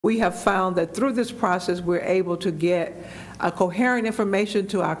We have found that through this process, we're able to get coherent information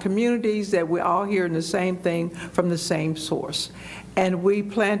to our communities, that we're all hearing the same thing from the same source. And we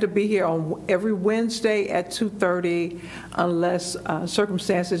plan to be here on every Wednesday at 2:30 unless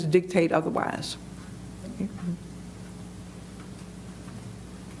circumstances dictate otherwise.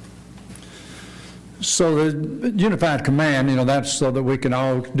 So the unified command, that's so that we can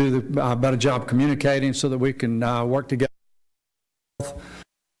all do the better job communicating, so that we can work together.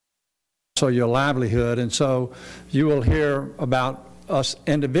 So your livelihood, and so you will hear about us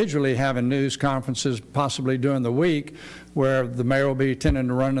individually having news conferences possibly during the week where the mayor will be attending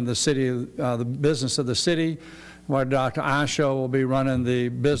to running the city, the business of the city, where Dr. Isho will be running the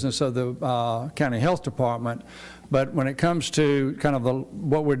business of the county health department. But when it comes to kind of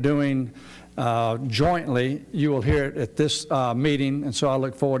what we're doing jointly, you will hear it at this meeting, and so I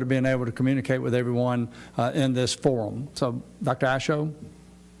look forward to being able to communicate with everyone in this forum. So, Dr. Isho.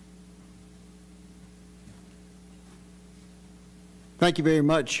 Thank you very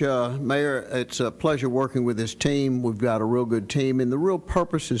much, Mayor. It's a pleasure working with this team. We've got a real good team, and the real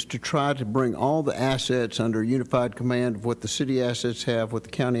purpose is to try to bring all the assets under unified command of what the city assets have, what the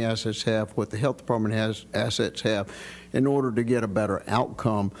county assets have, what the health department assets have, in order to get a better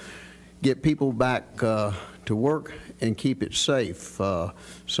outcome, get people back to work, and keep it safe.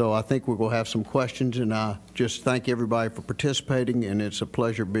 So I think we're going to have some questions, and I just thank everybody for participating, and it's a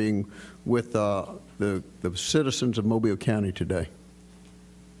pleasure being with the citizens of Mobile County today.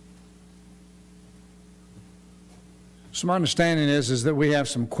 So my understanding is that we have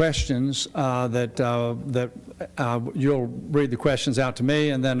some questions that you'll read the questions out to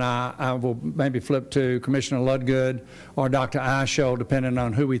me, and then I will maybe flip to Commissioner Ludgood or Dr. Isho, depending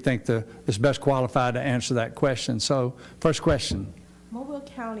on who we think is best qualified to answer that question. So, first question. Mobile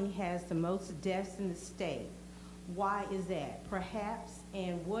County has the most deaths in the state. Why is that? Perhaps,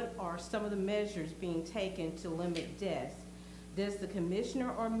 and what are some of the measures being taken to limit deaths? Does the commissioner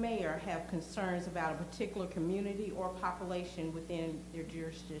or mayor have concerns about a particular community or population within their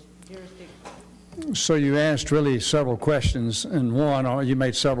jurisdiction? So you asked really several questions in one, or you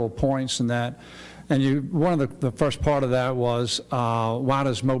made several points in that. And one of the first part of that was, why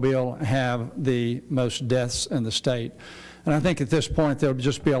does Mobile have the most deaths in the state? And I think at this point there'll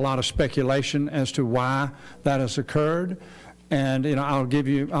just be a lot of speculation as to why that has occurred. And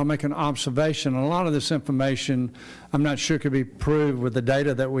I'll make an observation. A lot of this information, I'm not sure could be proved with the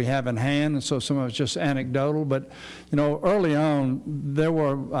data that we have in hand, and so some of it's just anecdotal. But early on, there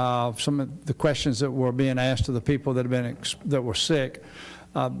were some of the questions that were being asked to the people that were sick.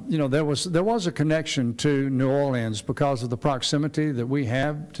 There was a connection to New Orleans because of the proximity that we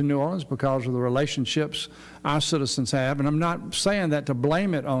have to New Orleans, because of the relationships our citizens have. And I'm not saying that to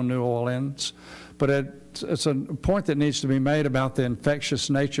blame it on New Orleans, but it's a point that needs to be made about the infectious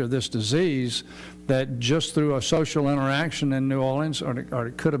nature of this disease, that just through a social interaction in New Orleans, or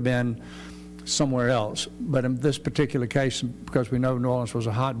it could have been somewhere else. But in this particular case, because we know New Orleans was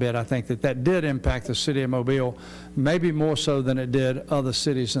a hotbed, I think that did impact the city of Mobile, maybe more so than it did other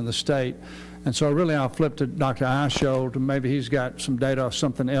cities in the state. And so really I'll flip to Dr. Isho, maybe he's got some data or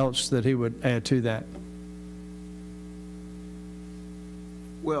something else that he would add to that.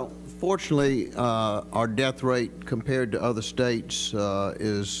 Well, fortunately, our death rate compared to other states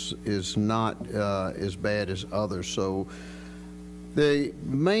is not as bad as others. So the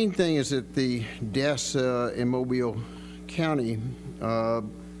main thing is that the deaths in Mobile County,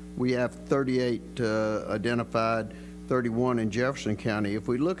 we have 38 identified, 31 in Jefferson County. If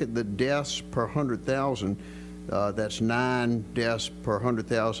we look at the deaths per 100,000, that's 9 deaths per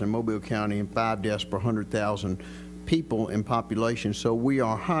 100,000 in Mobile County and 5 deaths per 100,000 people in population, so we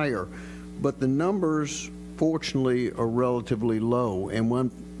are higher. But the numbers, fortunately, are relatively low. And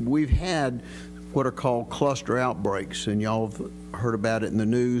when we've had what are called cluster outbreaks, and y'all have heard about it in the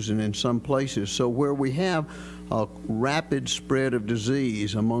news and in some places. So where we have a rapid spread of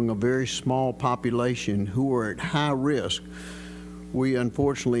disease among a very small population who are at high risk, we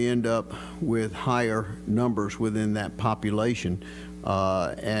unfortunately end up with higher numbers within that population.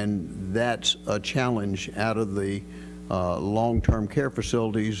 And that's a challenge. Out of the long-term care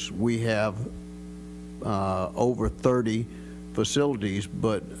facilities, we have over 30 facilities,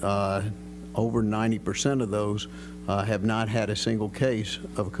 but over 90% of those have not had a single case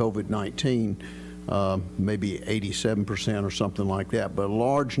of COVID-19, maybe 87% or something like that, but a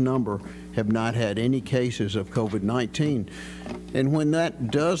large number have not had any cases of COVID-19. And when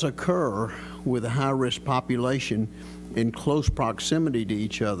that does occur with a high-risk population in close proximity to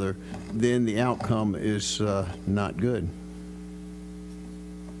each other, then the outcome is not good.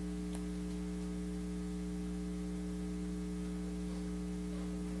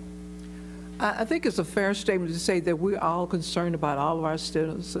 I think it's a fair statement to say that we're all concerned about all of our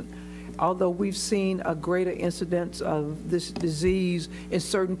students. Although we've seen a greater incidence of this disease in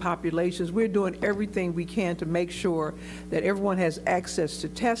certain populations, we're doing everything we can to make sure that everyone has access to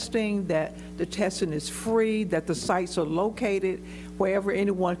testing, that the testing is free, that the sites are located wherever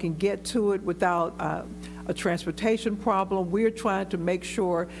anyone can get to it without a transportation problem. We're trying to make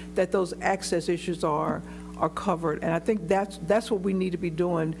sure that those access issues are covered. And I think that's what we need to be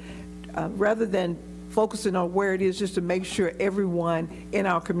doing, rather than focusing on where it is, just to make sure everyone in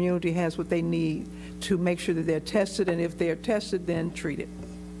our community has what they need to make sure that they're tested, and if they're tested, then treated.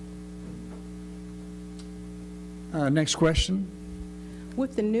 Next question.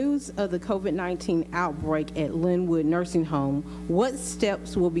 With the news of the COVID-19 outbreak at Linwood Nursing Home, what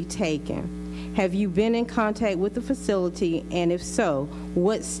steps will be taken? Have you been in contact with the facility, and if so,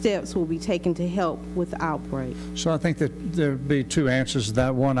 what steps will be taken to help with the outbreak? So I think that there'll be two answers to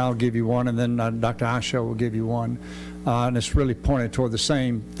that. One, I'll give you one, and then Dr. Aisha will give you one. And it's really pointed toward the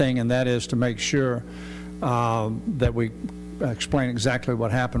same thing, and that is to make sure that we explain exactly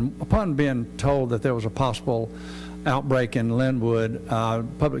what happened. Upon being told that there was a possible outbreak in Linwood,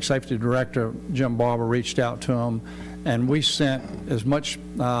 Public Safety Director Jim Barber reached out to him, and we sent as much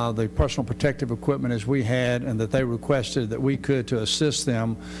the personal protective equipment as we had and that they requested that we could to assist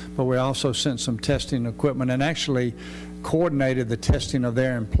them, but we also sent some testing equipment and actually coordinated the testing of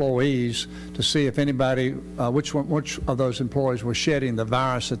their employees to see if anybody, which of those employees were shedding the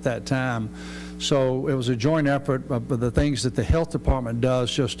virus at that time. So it was a joint effort of the things that the health department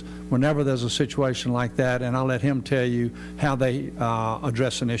does just whenever there's a situation like that, and I'll let him tell you how they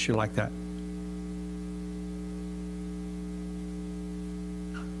address an issue like that.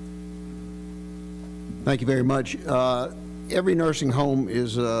 Thank you very much. Every nursing home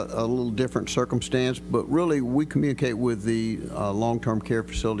is a little different circumstance, but really we communicate with the long-term care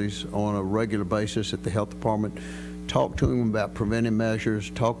facilities on a regular basis at the health department, talk to them about preventive measures,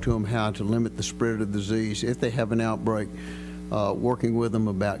 talk to them how to limit the spread of the disease if they have an outbreak, working with them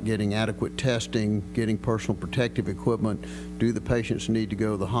about getting adequate testing, getting personal protective equipment. Do the patients need to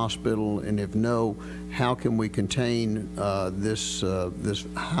go to the hospital? And if no, how can we contain this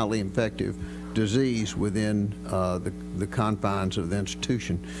highly infective disease within the confines of the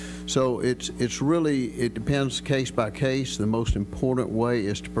institution? So it's really, it depends case by case. The most important way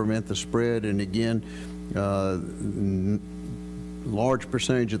is to prevent the spread, and again, large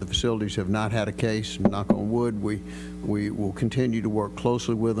percentage of the facilities have not had a case. Knock on wood. We will continue to work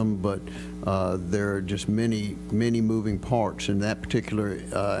closely with them, but there are just many moving parts in that particular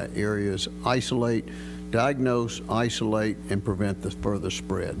areas. Isolate, diagnose, isolate, and prevent the further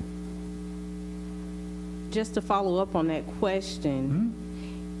spread. Just to follow up on that question,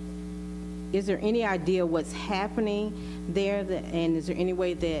 is there any idea what's happening there, and is there any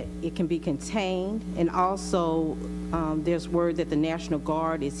way that it can be contained? And also, there's word that the National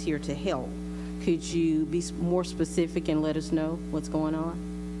Guard is here to help. Could you be more specific and let us know what's going on?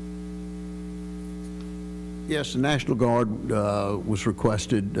 Yes, the National Guard was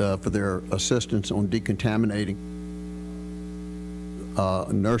requested for their assistance on decontaminating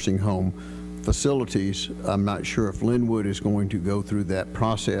nursing home facilities. I'm not sure if Linwood is going to go through that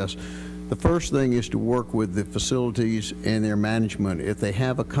process. The first thing is to work with the facilities and their management. If they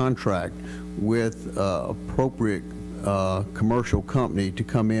have a contract with appropriate commercial company to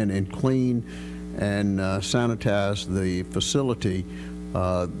come in and clean and sanitize the facility,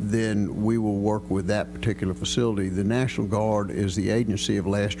 then we will work with that particular facility. The National Guard is the agency of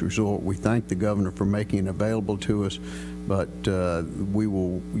last resort. We thank the governor for making it available to us, but we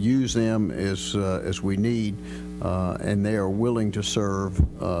will use them as we need, and they are willing to serve,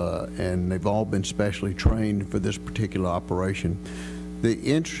 and they've all been specially trained for this particular operation. The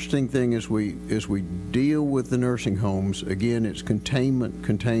interesting thing is we deal with the nursing homes, again, it's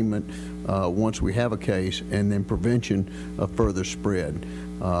containment, once we have a case, and then prevention of further spread.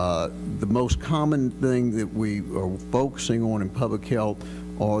 The most common thing that we are focusing on in public health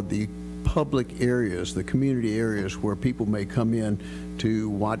are the public areas, the community areas where people may come in to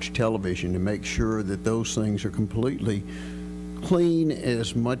watch television, and make sure that those things are completely clean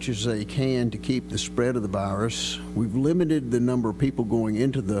as much as they can to keep the spread of the virus. We've limited the number of people going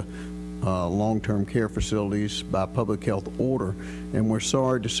into the long-term care facilities by public health order, and we're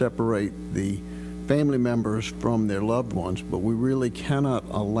sorry to separate the family members from their loved ones, but we really cannot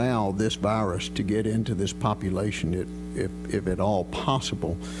allow this virus to get into this population if at all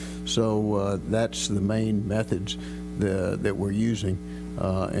possible. So that's the main methods that we're using.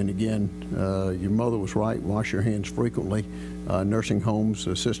 And again, your mother was right, wash your hands frequently. Nursing homes,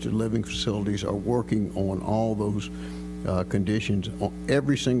 assisted living facilities are working on all those conditions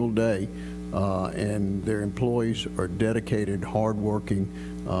every single day and their employees are dedicated, hardworking,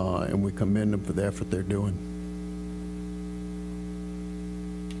 and we commend them for the effort they're doing.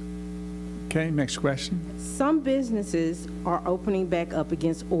 Okay, next question. Some businesses are opening back up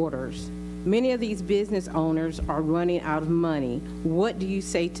against orders. Many of these business owners are running out of money. What do you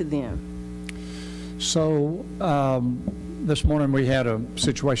say to them? So this morning we had a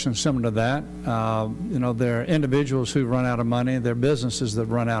situation similar to that. You know, there are individuals who run out of money, there are businesses that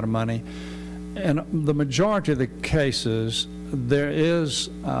run out of money. And the majority of the cases, there is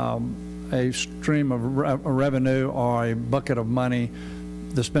a stream of revenue or a bucket of money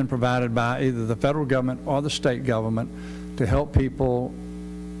that's been provided by either the federal government or the state government to help people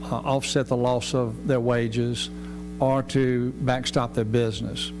offset the loss of their wages or to backstop their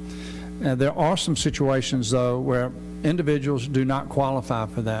business. And there are some situations, though, where individuals do not qualify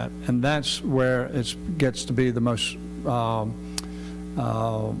for that, and that's where it gets to be the most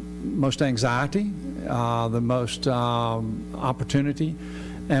anxiety, the most opportunity.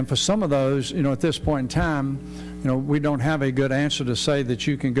 And for some of those, you know, at this point in time, you know, we don't have a good answer to say that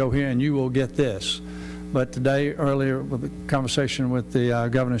you can go here and you will get this. But today, earlier, with the conversation with the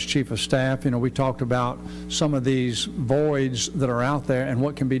governor's chief of staff, you know, we talked about some of these voids that are out there and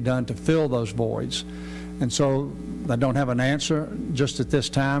what can be done to fill those voids. And so I don't have an answer just at this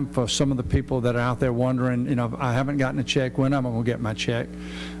time for some of the people that are out there wondering, you know, I haven't gotten a check, when am I going to get my check?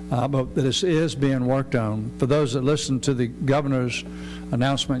 But this is being worked on. For those that listened to the governor's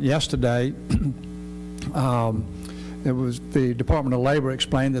announcement yesterday, it was the Department of Labor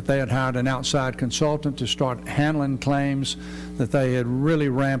explained that they had hired an outside consultant to start handling claims, that they had really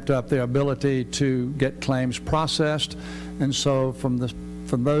ramped up their ability to get claims processed. And so from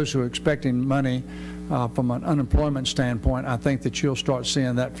those who are expecting money from an unemployment standpoint, I think that you'll start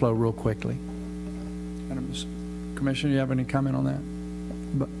seeing that flow real quickly. Commissioner, you have any comment on that?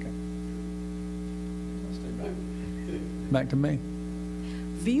 Back to me.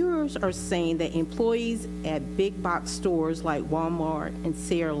 Viewers are saying that employees at big box stores like Walmart and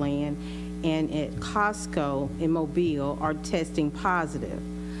Saraland and at Costco in Mobile are testing positive,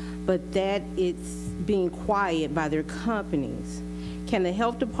 but that it's being quiet by their companies. Can the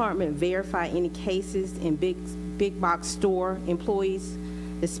health department verify any cases in big box store employees,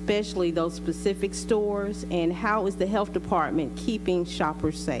 especially those specific stores? And how is the health department keeping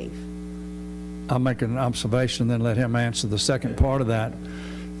shoppers safe? I'll make an observation, then let him answer the second part of that.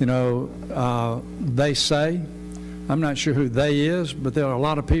 You know, they say, I'm not sure who they is, but there are a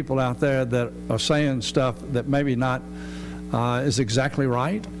lot of people out there that are saying stuff that maybe not is exactly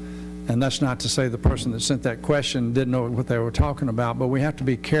right. And that's not to say the person that sent that question didn't know what they were talking about, but we have to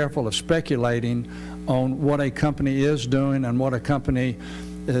be careful of speculating on what a company is doing and what a company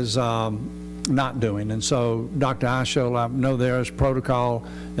is not doing. And so, Dr. Eichel, I know there is protocol.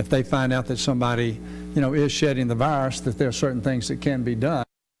 If they find out that somebody, you know, is shedding the virus, that there are certain things that can be done.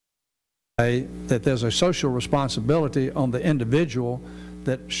 That there's a social responsibility on the individual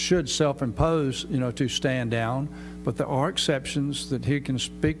that should self-impose, you know, to stand down. But there are exceptions that he can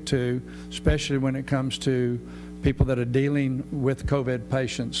speak to, especially when it comes to people that are dealing with COVID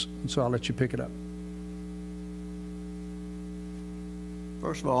patients. And so I'll let you pick it up.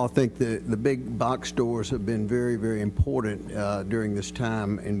 First of all, I think the big box stores have been very, very important during this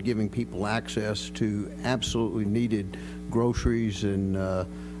time in giving people access to absolutely needed groceries and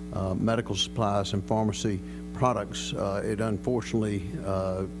medical supplies and pharmacy products. It unfortunately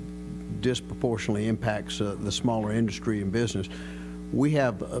disproportionately impacts the smaller industry and business. We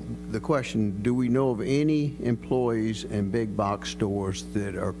have the question, do we know of any employees in big box stores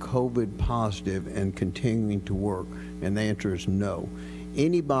that are COVID positive and continuing to work? And the answer is no.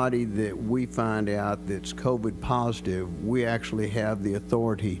 Anybody that we find out that's COVID positive, we actually have the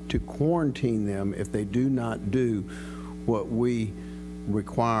authority to quarantine them if they do not do what we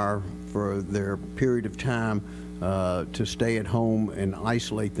require for their period of time to stay at home and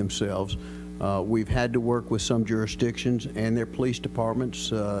isolate themselves. We've had to work with some jurisdictions and their police departments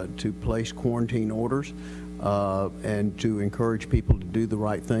to place quarantine orders and to encourage people to do the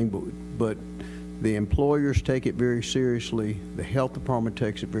right thing. But the employers take it very seriously. The health department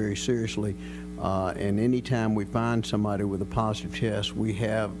takes it very seriously. And anytime we find somebody with a positive test, we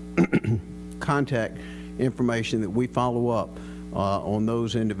have contact information that we follow up on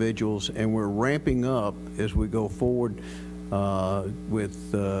those individuals, and we're ramping up as we go forward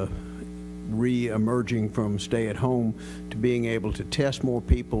with re-emerging from stay-at-home to being able to test more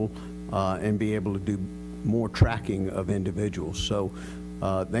people and be able to do more tracking of individuals. So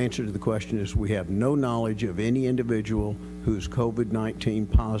the answer to the question is we have no knowledge of any individual who's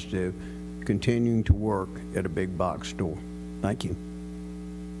COVID-19 positive continuing to work at a big box store. Thank you.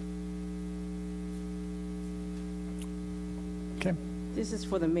 Okay. This is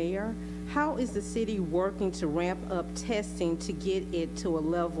for the mayor. How is the city working to ramp up testing to get it to a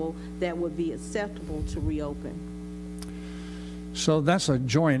level that would be acceptable to reopen? So that's a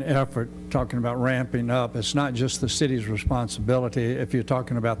joint effort, talking about ramping up. It's not just the city's responsibility. If you're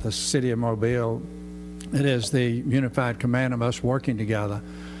talking about the city of Mobile, it is the unified command of us working together.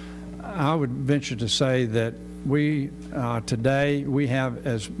 I would venture to say that today we have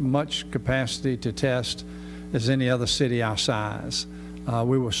as much capacity to test as any other city our size.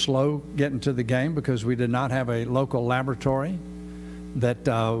 We were slow getting to the game because we did not have a local laboratory that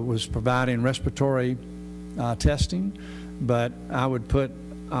was providing respiratory testing, but I would put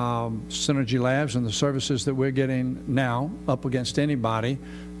Synergy Labs and the services that we're getting now up against anybody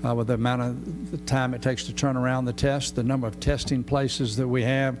with the amount of the time it takes to turn around the test, the number of testing places that we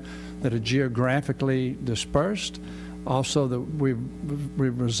have that are geographically dispersed. Also, that we've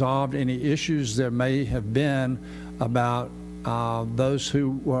resolved any issues there may have been about those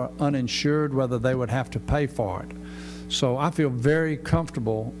who were uninsured, whether they would have to pay for it. So I feel very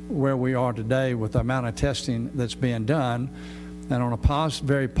comfortable where we are today with the amount of testing that's being done. And on a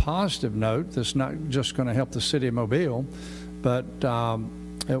very positive note, that's not just going to help the city of Mobile, but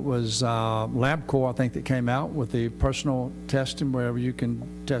it was LabCorp, I think, that came out with the personal testing where you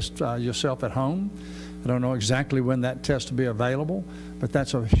can test yourself at home. I don't know exactly when that test will be available, but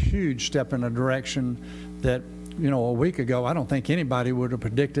that's a huge step in a direction that, you know, a week ago, I don't think anybody would have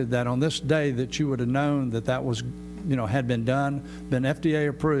predicted that on this day that you would have known that that was, you know, had been done, been FDA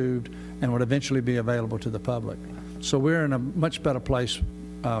approved, and would eventually be available to the public. So we're in a much better place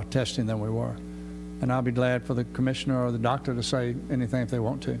testing than we were. And I'll be glad for the commissioner or the doctor to say anything if they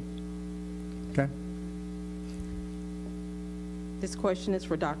want to. Okay? This question is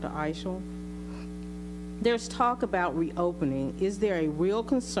for Dr. Eichel. There's talk about reopening. Is there a real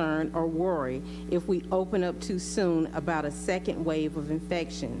concern or worry if we open up too soon about a second wave of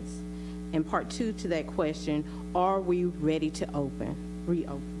infections? And part two to that question, are we ready to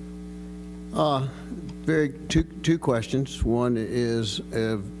reopen? Two questions. One is,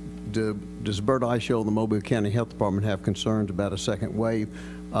 does Bert Eichel and the Mobile County Health Department have concerns about a second wave?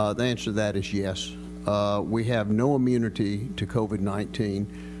 The answer to that is yes. We have no immunity to COVID-19.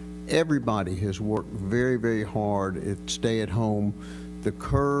 Everybody has worked very, very hard at stay at home. The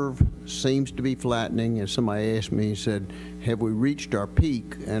curve seems to be flattening. As somebody asked me, he said, have we reached our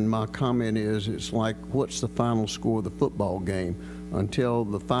peak? And my comment is, it's like, what's the final score of the football game? Until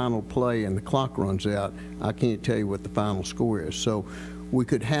the final play and the clock runs out, I can't tell you what the final score is. So we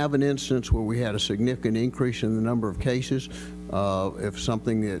could have an instance where we had a significant increase in the number of cases. If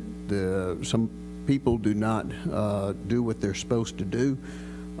something that some people do not do what they're supposed to do,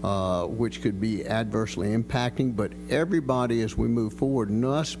 which could be adversely impacting. But everybody, as we move forward,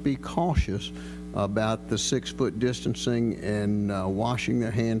 must be cautious about the 6-foot distancing and washing their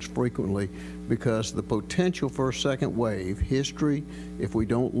hands frequently, because the potential for a second wave, history, if we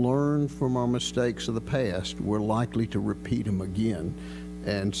don't learn from our mistakes of the past, we're likely to repeat them again.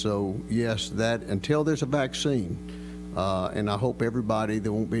 And so, yes, that until there's a vaccine, and I hope everybody,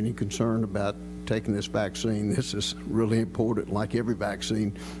 there won't be any concern about taking this vaccine. This is really important, like every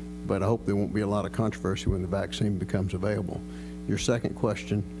vaccine, but I hope there won't be a lot of controversy when the vaccine becomes available. Your second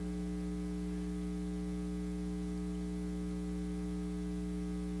question.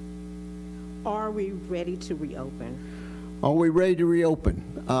 Are we ready to reopen? Are we ready to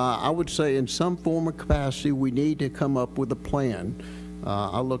reopen? I would say in some form or capacity, we need to come up with a plan.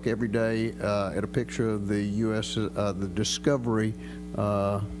 I look every day at a picture of the U.S., the Discovery,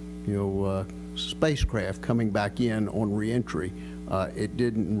 spacecraft coming back in on reentry. It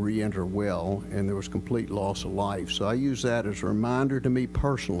didn't reenter well, and there was complete loss of life. So I use that as a reminder to me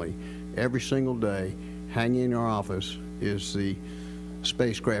personally, every single day, hanging in our office is the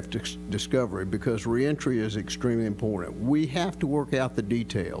spacecraft Discovery, because reentry is extremely important. We have to work out the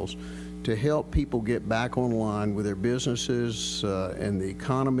details to help people get back online with their businesses and the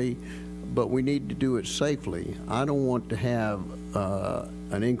economy, but we need to do it safely. I don't want to have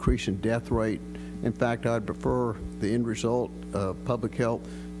an increase in death rate. In fact, I'd prefer the end result of public health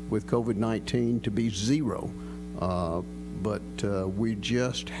with COVID-19 to be zero. But we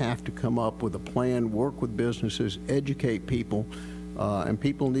just have to come up with a plan, work with businesses, educate people, and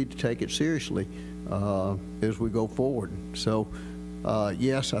people need to take it seriously as we go forward. So,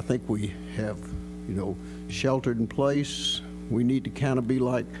 yes, I think we have, sheltered in place. We need to kind of be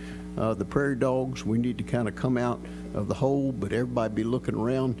like the prairie dogs. We need to kind of come out of the hole, but everybody be looking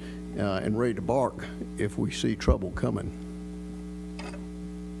around and ready to bark if we see trouble coming.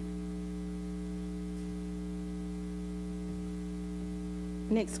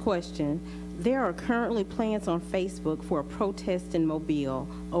 Next question. There are currently plans on Facebook for a protest in Mobile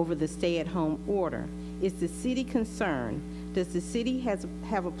over the stay-at-home order. Is the city concerned? Does the city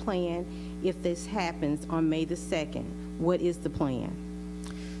have a plan if this happens on May the 2nd? What is the plan?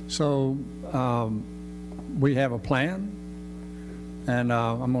 So we have a plan, and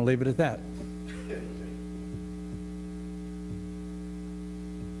I'm going to leave it at that.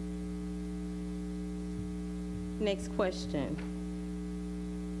 Next question.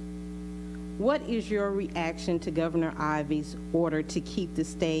 What is your reaction to Governor Ivey's order to keep the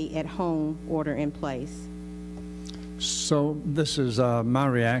stay-at-home order in place? So this is my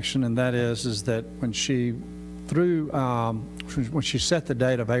reaction, and that is that when she when she set the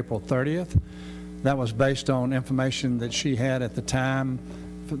date of April 30th, that was based on information that she had at the time,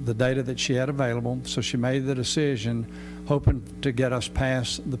 the data that she had available. So she made the decision hoping to get us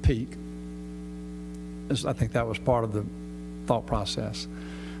past the peak. I think that was part of the thought process.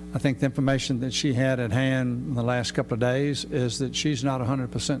 I think the information that she had at hand in the last couple of days is that she's not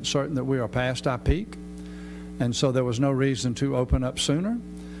 100% certain that we are past our peak. And so there was no reason to open up sooner,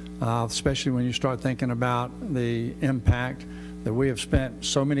 especially when you start thinking about the impact that we have spent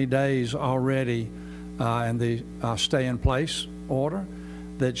so many days already in the stay-in-place order,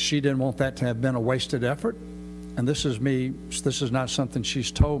 that she didn't want that to have been a wasted effort. And this is not something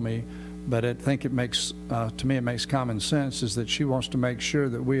she's told me, but I think it makes, to me, it makes common sense, is that she wants to make sure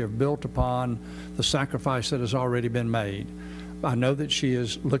that we have built upon the sacrifice that has already been made. I know that she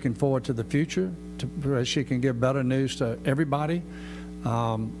is looking forward to the future, where she can give better news to everybody,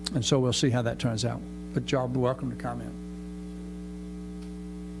 and so we'll see how that turns out. But y'all be welcome to comment.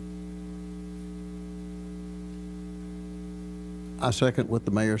 I second what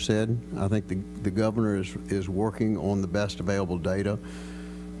the mayor said. I think the governor is working on the best available data.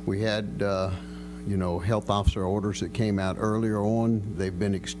 We had, you know, health officer orders that came out earlier on. They've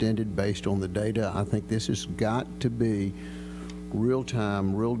been extended based on the data. I think this has got to be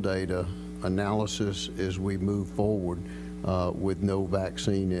real-time, real data analysis as we move forward with no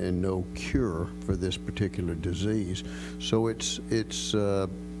vaccine and no cure for this particular disease. So is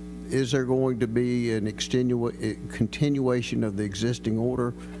there going to be an continuation of the existing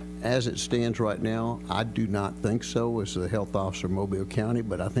order as it stands right now? I do not think so as the health officer of Mobile County,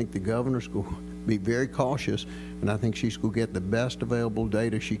 but I think the governor's going to be very cautious, and I think she's going to get the best available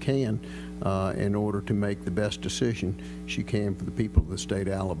data she can in order to make the best decision she can for the people of the state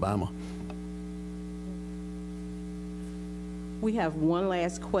of Alabama. We have one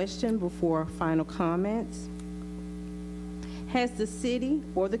last question before final comments. Has the city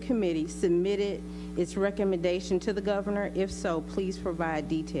or the committee submitted its recommendation to the governor? If so, please provide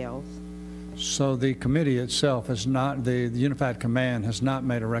details. So the committee itself has not, the Unified Command has not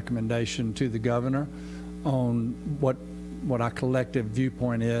made a recommendation to the governor on what our collective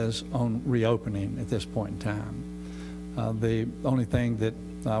viewpoint is on reopening at this point in time. The only thing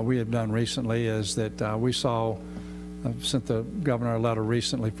that we have done recently is that we sent the governor a letter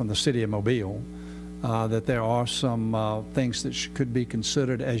recently from the city of Mobile that there are some things that could be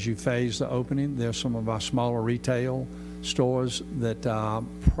considered as you phase the opening. There's some of our smaller retail stores that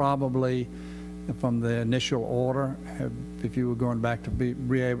probably, from the initial order, if you were going back to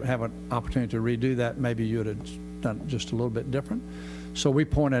have an opportunity to redo that, maybe you would have done it just a little bit different. So we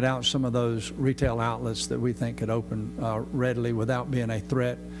pointed out some of those retail outlets that we think could open readily without being a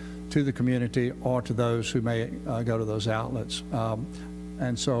threat to the community or to those who may go to those outlets.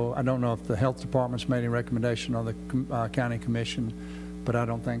 And so I don't know if the health department's made any recommendation on the county commission, but I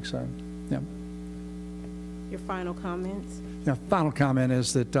don't think so. Yeah. Your final comments? Yeah, final comment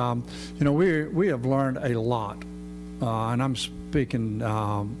is that, you know, we have learned a lot, and I'm speaking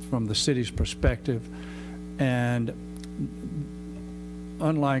from the city's perspective, and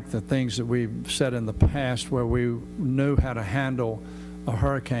unlike the things that we've said in the past where we knew how to handle a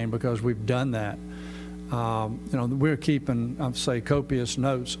hurricane because we've done that, you know, we're keeping, I'd say, copious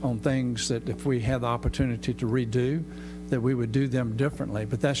notes on things that if we had the opportunity to redo, that we would do them differently.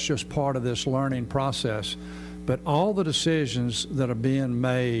 But that's just part of this learning process. But all the decisions that are being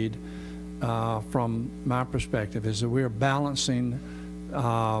made from my perspective is that we are balancing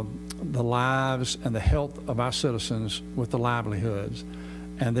the lives and the health of our citizens with the livelihoods.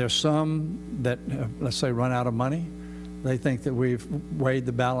 And there's some that have, let's say, run out of money. They think that we've weighed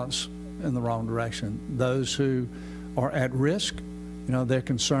the balance in the wrong direction. Those who are at risk, you know, they're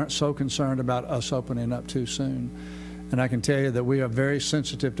so concerned about us opening up too soon. And I can tell you that we are very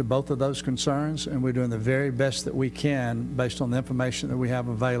sensitive to both of those concerns, and we're doing the very best that we can based on the information that we have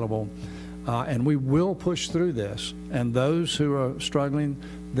available. And we will push through this. And those who are struggling,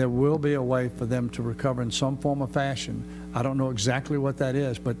 there will be a way for them to recover in some form or fashion. I don't know exactly what that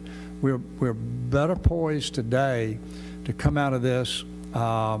is, but we're better poised today to come out of this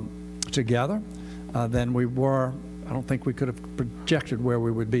together than we were. I don't think we could have projected where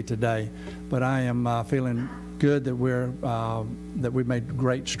we would be today, but I am feeling good that we've made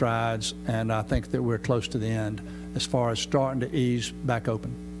great strides, and I think that we're close to the end as far as starting to ease back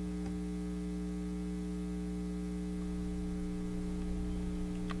open.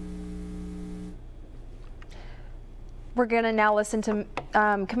 We're going to now listen to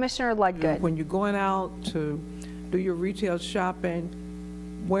Commissioner Ludgood. When you're going out to do your retail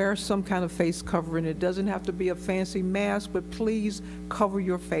shopping, wear some kind of face covering. It doesn't have to be a fancy mask, but please cover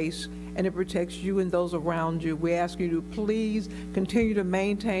your face, and it protects you and those around you. We ask you to please continue to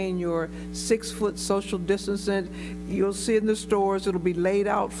maintain your 6-foot social distancing. You'll see it in the stores. It'll be laid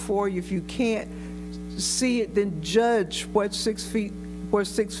out for you. If you can't see it, then judge what 6 feet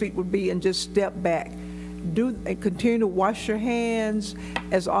would be and just step back. Do and continue to wash your hands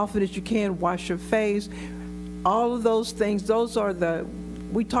as often as you can. Wash your face. All of those things,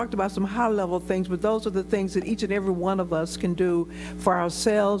 we talked about some high-level things, but those are the things that each and every one of us can do for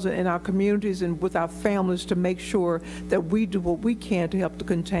ourselves and our communities and with our families to make sure that we do what we can to help to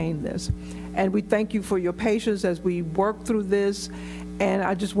contain this. And we thank you for your patience as we work through this. And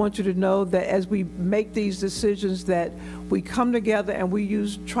I just want you to know that as we make these decisions, that we come together and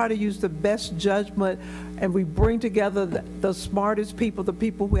we try to use the best judgment, and we bring together the smartest people, the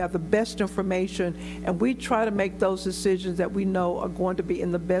people who have the best information, and we try to make those decisions that we know are going to be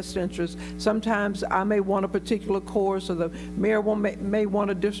in the best interest. Sometimes I may want a particular course, or the mayor may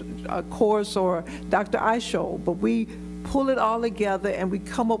want a course, or Dr. Eichel, but we pull it all together and we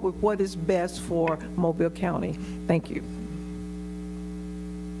come up with what is best for Mobile County. Thank you.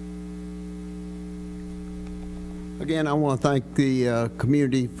 Again, I want to thank the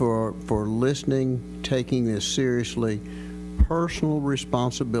community for listening, taking this seriously. Personal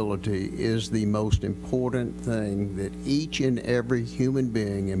responsibility is the most important thing that each and every human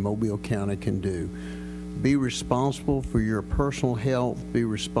being in Mobile County can do. Be responsible for your personal health, be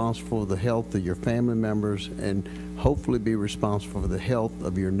responsible for the health of your family members, and hopefully be responsible for the health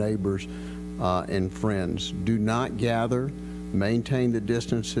of your neighbors and friends. Do not gather. Maintain the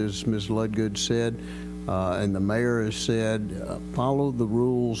distance, as Ms. Ludgood said. And the mayor has said, follow the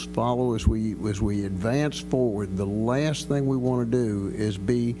rules, follow as we advance forward. The last thing we want to do is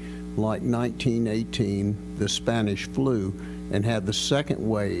be like 1918, the Spanish flu, and have the second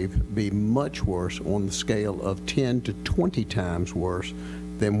wave be much worse, on the scale of 10 to 20 times worse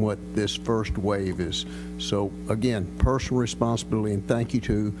than what this first wave is. So again, personal responsibility, and thank you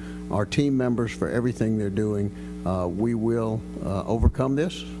to our team members for everything they're doing. We will overcome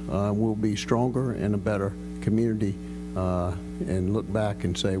this. We'll be stronger and a better community, and look back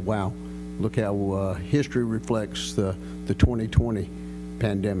and say, wow, look how history reflects the 2020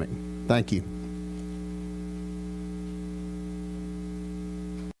 pandemic. Thank you.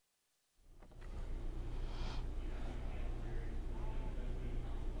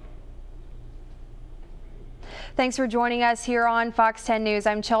 Thanks for joining us here on Fox 10 News.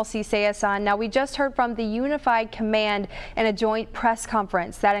 I'm Chelsea Sayasan. Now, we just heard from the Unified Command in a joint press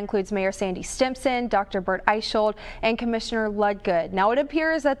conference. That includes Mayor Sandy Stimpson, Dr. Bert Eichel, and Commissioner Ludgood. Now, it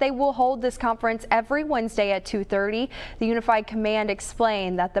appears that they will hold this conference every Wednesday at 2:30. The Unified Command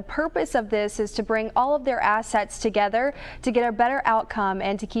explained that the purpose of this is to bring all of their assets together to get a better outcome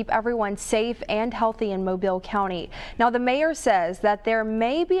and to keep everyone safe and healthy in Mobile County. Now, the mayor says that there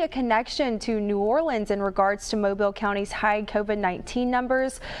may be a connection to New Orleans in regards to Mobile County's high COVID-19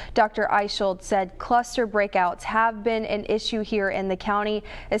 numbers. Dr. Eichel said cluster breakouts have been an issue here in the county,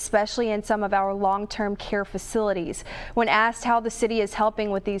 especially in some of our long-term care facilities. When asked how the city is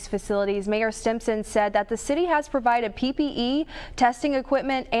helping with these facilities, Mayor Stimpson said that the city has provided PPE, testing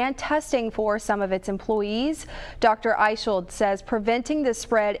equipment, and testing for some of its employees. Dr. Eichel says preventing the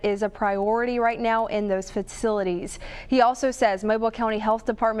spread is a priority right now in those facilities. He also says Mobile County Health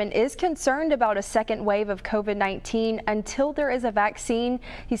Department is concerned about a second wave of COVID-19 until there is a vaccine.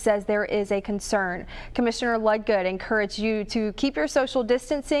 He says there is a concern. Commissioner Ludgood encouraged you to keep your social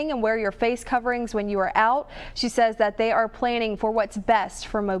distancing and wear your face coverings when you are out. She says that they are planning for what's best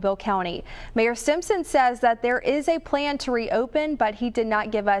for Mobile County. Mayor Stimpson says that there is a plan to reopen, but he did not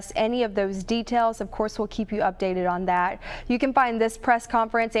give us any of those details. Of course, we'll keep you updated on that. You can find this press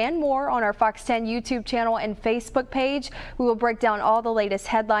conference and more on our Fox 10 YouTube channel and Facebook page. We will break down all the latest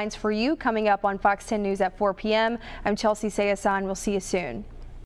headlines for you coming up on Fox 10 News at 4 p.m. I'm Chelsea Sayasan. We'll see you soon.